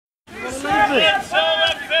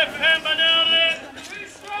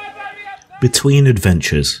Between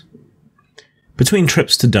Adventures. Between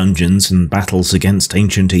trips to dungeons and battles against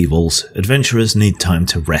ancient evils, adventurers need time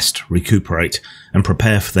to rest, recuperate, and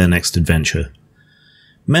prepare for their next adventure.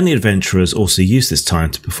 Many adventurers also use this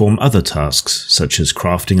time to perform other tasks, such as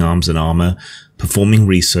crafting arms and armour, performing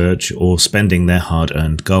research, or spending their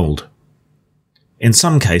hard-earned gold. In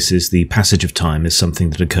some cases, the passage of time is something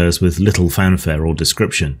that occurs with little fanfare or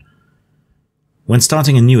description. When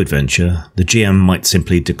starting a new adventure, the GM might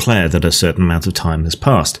simply declare that a certain amount of time has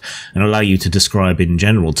passed and allow you to describe in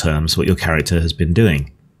general terms what your character has been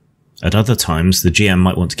doing. At other times, the GM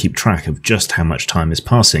might want to keep track of just how much time is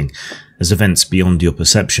passing, as events beyond your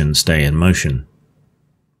perception stay in motion.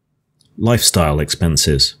 Lifestyle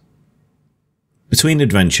expenses. Between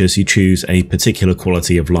adventures, you choose a particular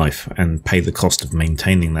quality of life and pay the cost of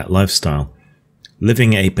maintaining that lifestyle.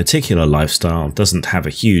 Living a particular lifestyle doesn't have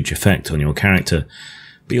a huge effect on your character,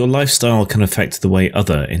 but your lifestyle can affect the way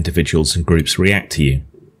other individuals and groups react to you.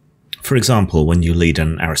 For example, when you lead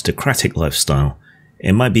an aristocratic lifestyle,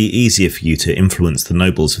 it might be easier for you to influence the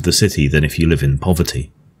nobles of the city than if you live in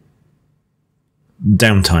poverty.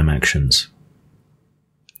 Downtime actions.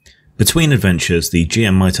 Between adventures, the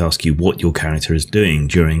GM might ask you what your character is doing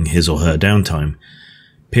during his or her downtime.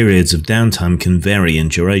 Periods of downtime can vary in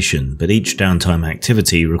duration, but each downtime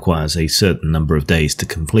activity requires a certain number of days to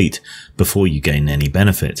complete before you gain any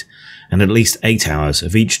benefit, and at least 8 hours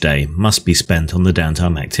of each day must be spent on the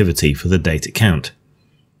downtime activity for the day to count.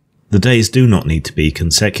 The days do not need to be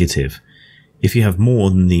consecutive. If you have more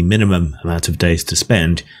than the minimum amount of days to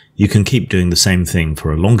spend, you can keep doing the same thing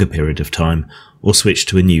for a longer period of time, or switch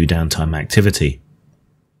to a new downtime activity.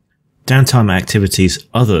 Downtime activities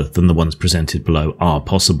other than the ones presented below are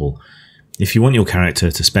possible. If you want your character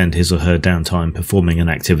to spend his or her downtime performing an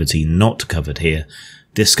activity not covered here,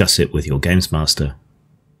 discuss it with your games master.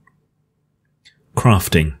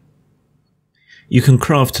 Crafting. You can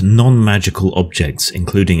craft non-magical objects,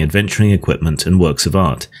 including adventuring equipment and works of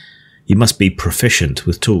art. You must be proficient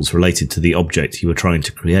with tools related to the object you are trying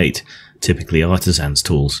to create, typically artisan's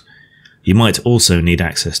tools. You might also need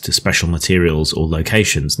access to special materials or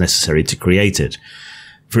locations necessary to create it.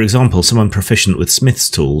 For example, someone proficient with smith's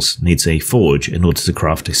tools needs a forge in order to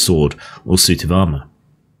craft a sword or suit of armour.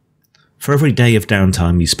 For every day of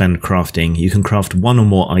downtime you spend crafting, you can craft one or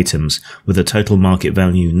more items with a total market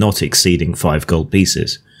value not exceeding 5 gold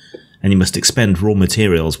pieces, and you must expend raw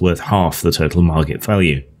materials worth half the total market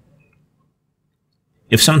value.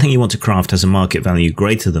 If something you want to craft has a market value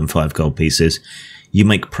greater than 5 gold pieces, you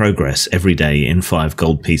make progress every day in 5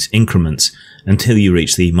 gold piece increments until you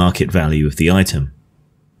reach the market value of the item.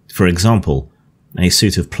 For example, a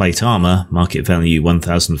suit of plate armour, market value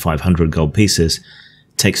 1,500 gold pieces,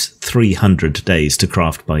 takes 300 days to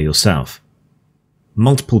craft by yourself.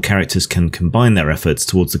 Multiple characters can combine their efforts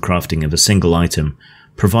towards the crafting of a single item,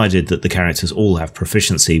 provided that the characters all have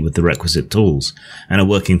proficiency with the requisite tools and are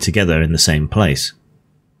working together in the same place.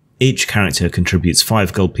 Each character contributes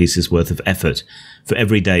 5 gold pieces worth of effort for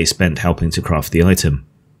every day spent helping to craft the item.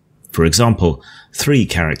 For example, 3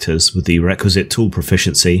 characters with the requisite tool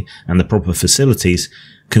proficiency and the proper facilities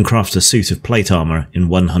can craft a suit of plate armour in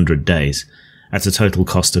 100 days, at a total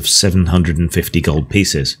cost of 750 gold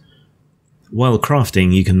pieces. While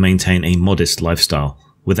crafting, you can maintain a modest lifestyle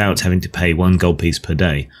without having to pay 1 gold piece per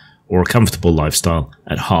day, or a comfortable lifestyle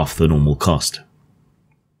at half the normal cost.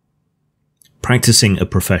 Practicing a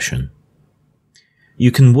profession.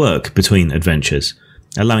 You can work between adventures,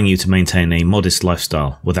 allowing you to maintain a modest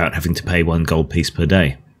lifestyle without having to pay 1 gold piece per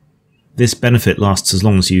day. This benefit lasts as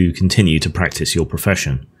long as you continue to practice your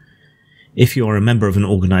profession. If you are a member of an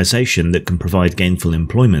organisation that can provide gainful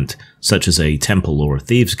employment, such as a temple or a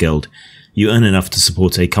thieves' guild, you earn enough to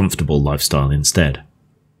support a comfortable lifestyle instead.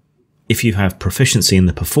 If you have proficiency in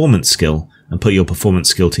the performance skill and put your performance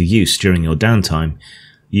skill to use during your downtime,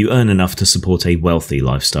 you earn enough to support a wealthy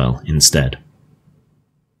lifestyle instead.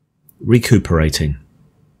 Recuperating.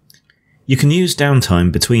 You can use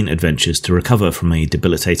downtime between adventures to recover from a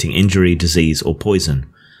debilitating injury, disease, or poison.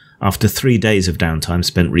 After 3 days of downtime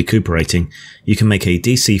spent recuperating, you can make a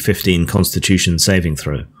DC 15 Constitution saving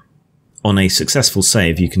throw. On a successful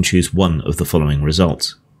save, you can choose one of the following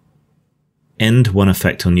results. End one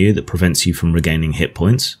effect on you that prevents you from regaining hit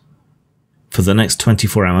points. For the next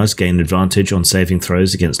 24 hours, gain advantage on saving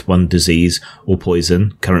throws against one disease or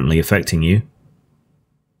poison currently affecting you.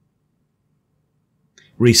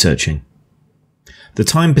 Researching. The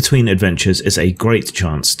time between adventures is a great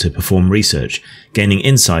chance to perform research, gaining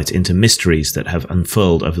insight into mysteries that have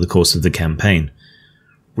unfurled over the course of the campaign.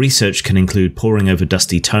 Research can include poring over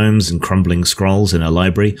dusty tomes and crumbling scrolls in a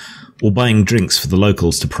library, or buying drinks for the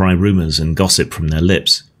locals to pry rumours and gossip from their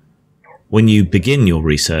lips. When you begin your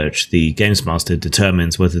research, the Games Master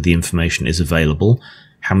determines whether the information is available,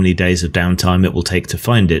 how many days of downtime it will take to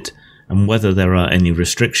find it, and whether there are any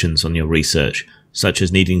restrictions on your research, such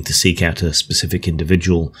as needing to seek out a specific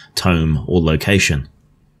individual, tome, or location.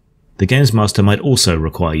 The Games Master might also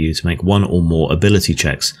require you to make one or more ability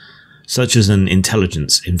checks, such as an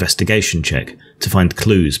intelligence investigation check to find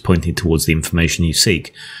clues pointing towards the information you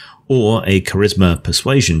seek, or a charisma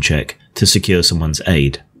persuasion check to secure someone's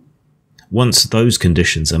aid. Once those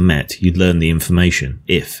conditions are met, you learn the information,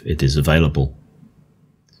 if it is available.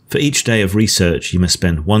 For each day of research, you must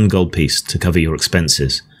spend 1 gold piece to cover your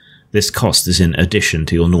expenses. This cost is in addition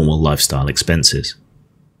to your normal lifestyle expenses.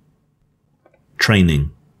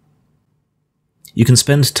 Training. You can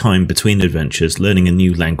spend time between adventures learning a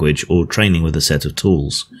new language or training with a set of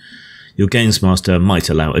tools. Your Games Master might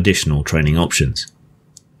allow additional training options.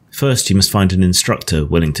 First, you must find an instructor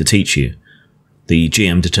willing to teach you. The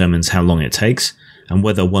GM determines how long it takes, and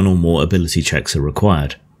whether 1 or more ability checks are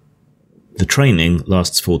required. The training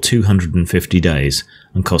lasts for 250 days,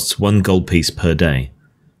 and costs 1 gold piece per day.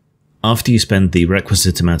 After you spend the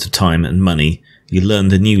requisite amount of time and money, you learn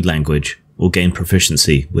the new language, or gain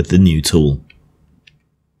proficiency with the new tool.